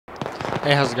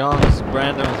Hey, how's it going? This is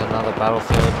Brandon with another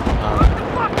Battlefield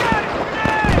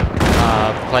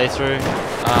playthrough.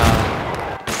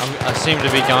 I seem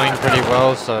to be going pretty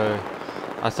well, so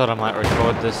I thought I might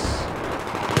record this.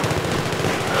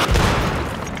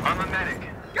 I'm a medic.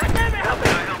 God damn it, help me!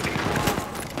 Can I help you?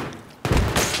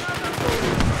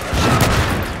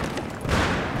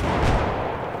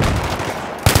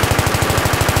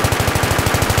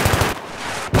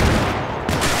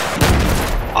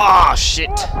 Ah,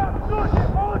 shit!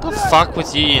 What the fuck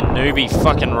with you, you newbie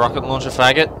fucking rocket launcher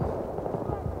faggot?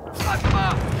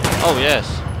 Oh yes,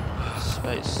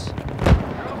 space.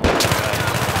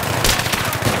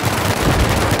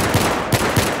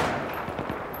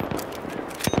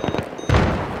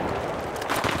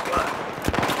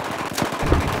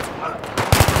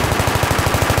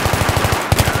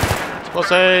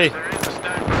 Pussy!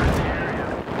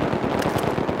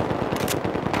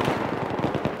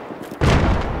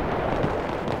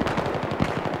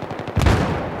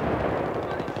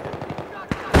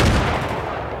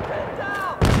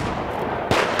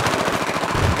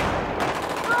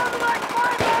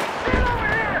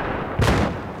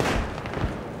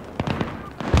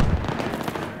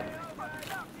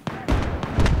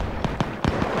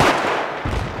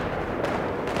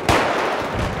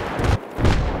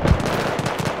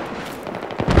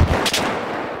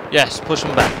 Yes, push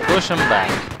him back, push him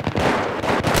back.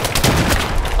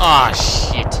 Ah,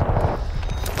 shit.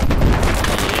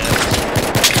 Yes.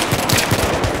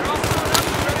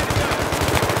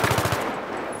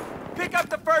 Pick up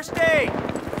the first aid!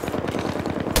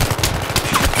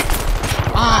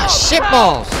 Ah, shit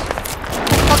balls! What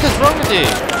the fuck is wrong with you?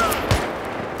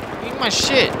 Eat my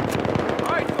shit.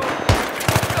 Alright, go.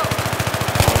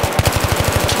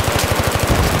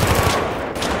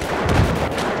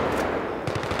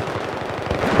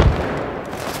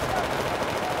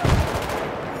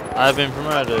 I've been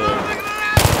promoted.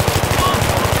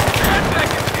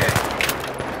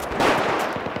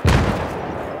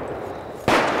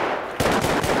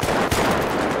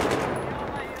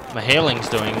 My healing's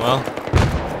doing well.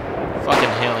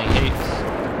 Fucking healing heaps.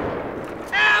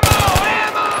 Ammo!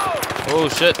 Ammo! Oh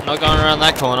shit, not going around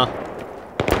that corner.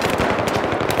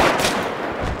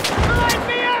 Light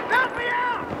me up! Help me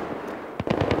out!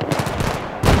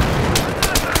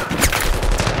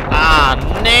 Ah,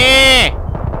 nah!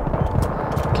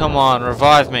 Come on,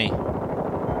 revive me. Oh,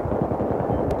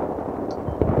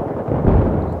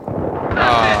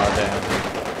 damn.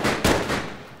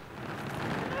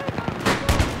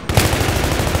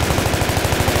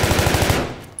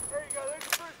 There you go, there's the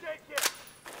first aid kit.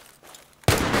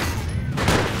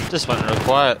 Just went real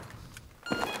quiet.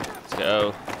 Let's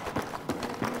go.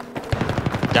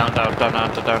 Down, down, down,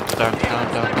 down, down, down, down, down,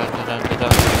 down, down, down,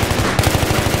 down.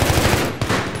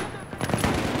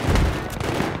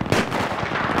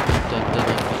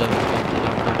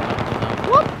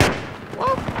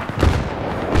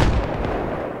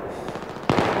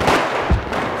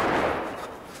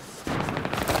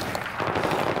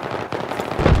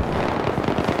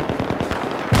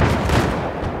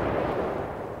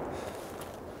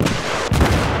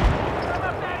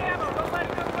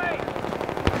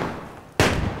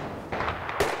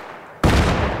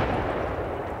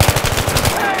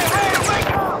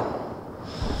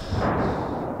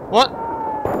 What?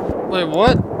 Wait,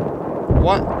 what?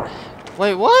 What?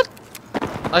 Wait, what?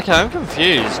 Okay, I'm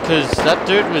confused, because that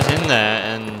dude was in there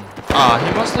and... Ah,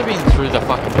 he must have been through the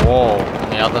fucking wall on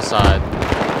the other side.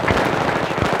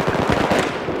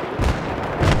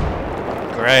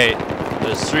 Great.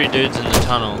 There's 3 dudes in the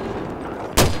tunnel.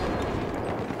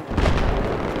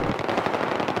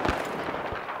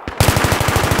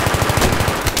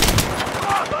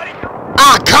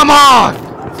 Ah, come on!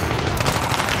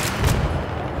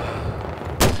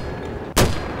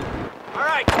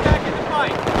 Alright, get back in the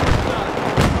fight.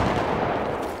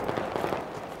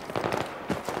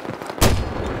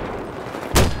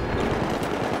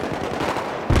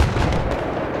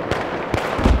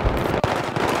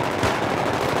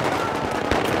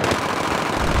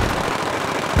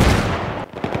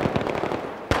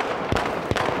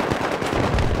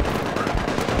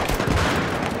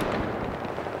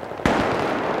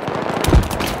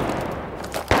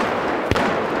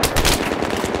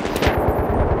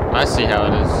 I see how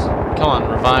it is. Come on,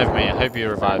 revive me. I hope you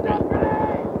revive me.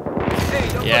 Hey,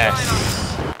 don't Yes.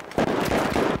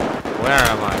 Where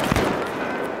am I?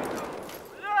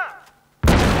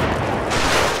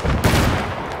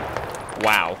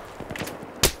 Wow.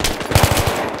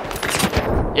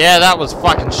 Yeah, that was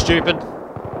fucking stupid.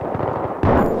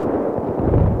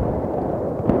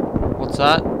 What's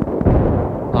that?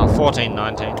 Oh, 14,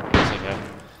 19. That's okay.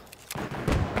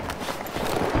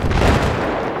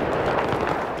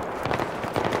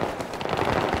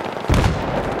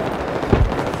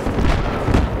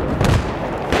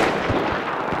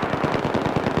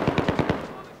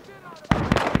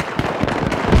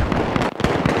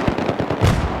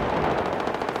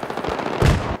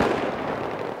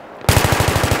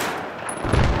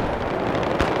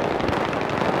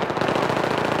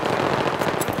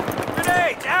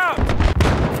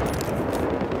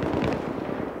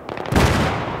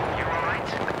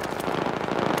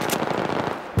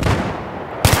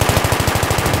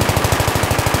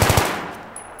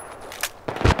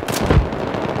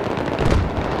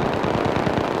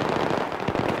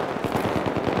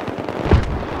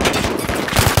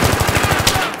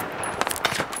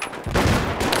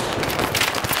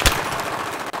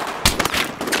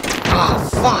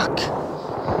 fuck!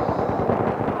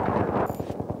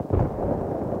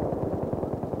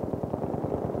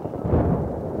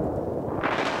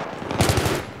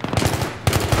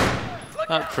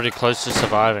 Not pretty close to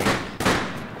surviving.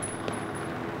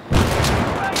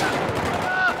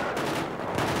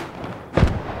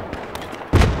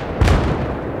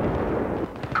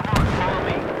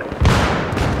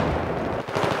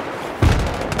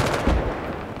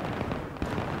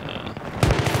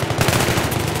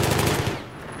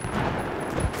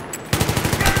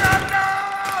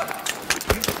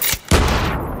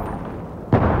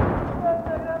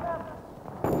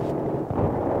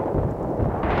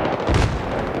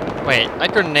 Wait, I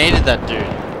grenaded that dude.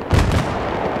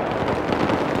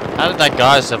 How did that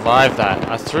guy survive that?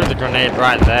 I threw the grenade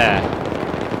right there.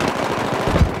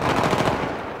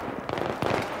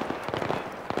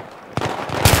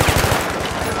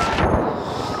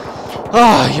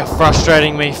 Oh, you're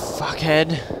frustrating me,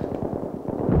 fuckhead.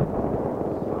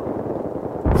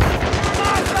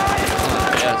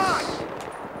 Yes.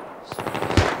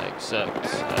 Accept.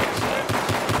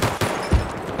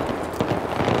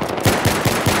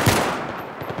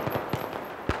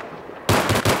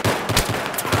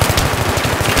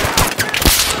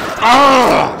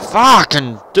 Oh,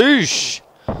 fucking douche!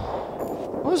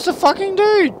 What was the fucking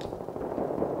dude?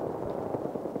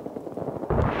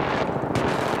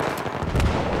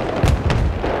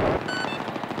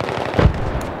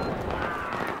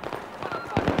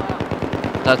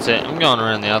 That's it, I'm going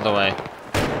around the other way.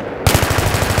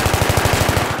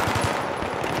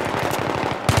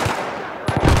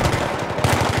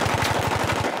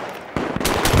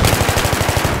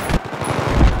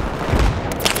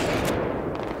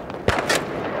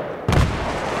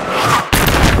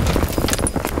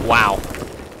 Wow.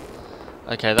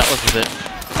 Okay, that was a bit...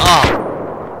 Oh!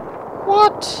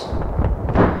 What?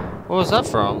 What was that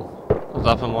from? It was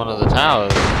up in one of the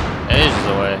towers. Ages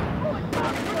away.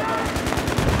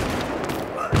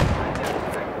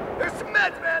 There's some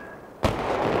meds, man.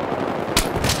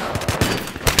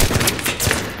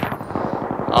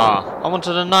 Ah, I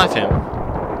wanted to knife him.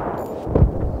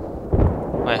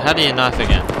 Wait, how do you knife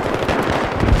again?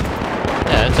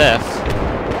 Yeah, it's F.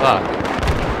 Fuck.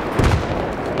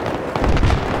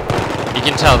 You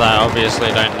can tell that I obviously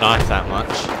don't knife that much.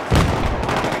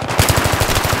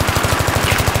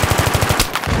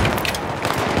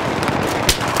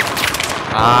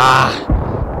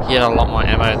 Ah, he had a lot more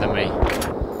ammo than me.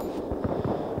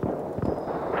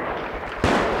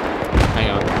 Hang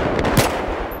on.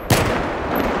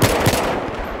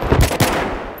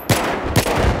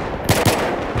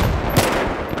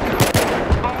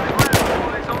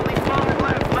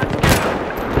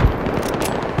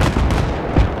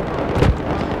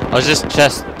 I was just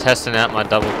testing out my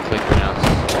double click mouse.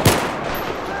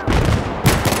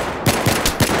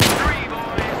 3,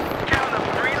 boys. Count them.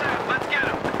 3 left. Let's get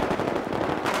them.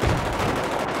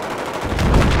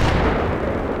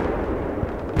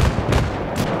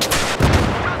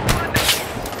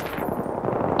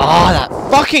 Oh, that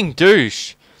fucking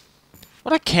douche!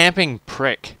 What a camping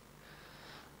prick.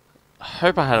 I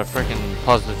hope I had a freaking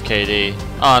positive KD.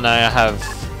 Oh no, I have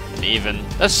an even.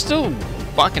 That's still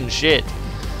fucking shit.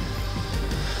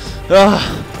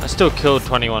 Ugh, I still killed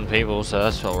 21 people, so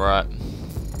that's alright.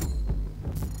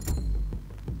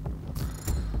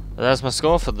 That's my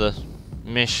score for the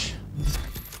Mish.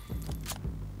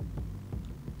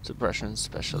 Suppression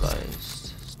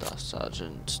Specialized. Staff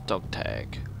Sergeant. Dog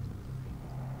Tag.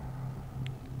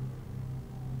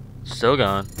 Still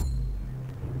going.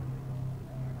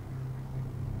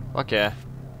 Fuck yeah.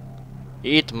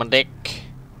 Eat my dick.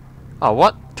 Oh,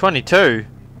 what? 22?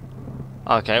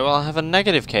 Okay, well I have a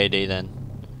negative KD then.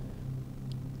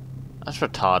 That's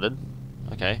retarded.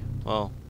 Okay, well,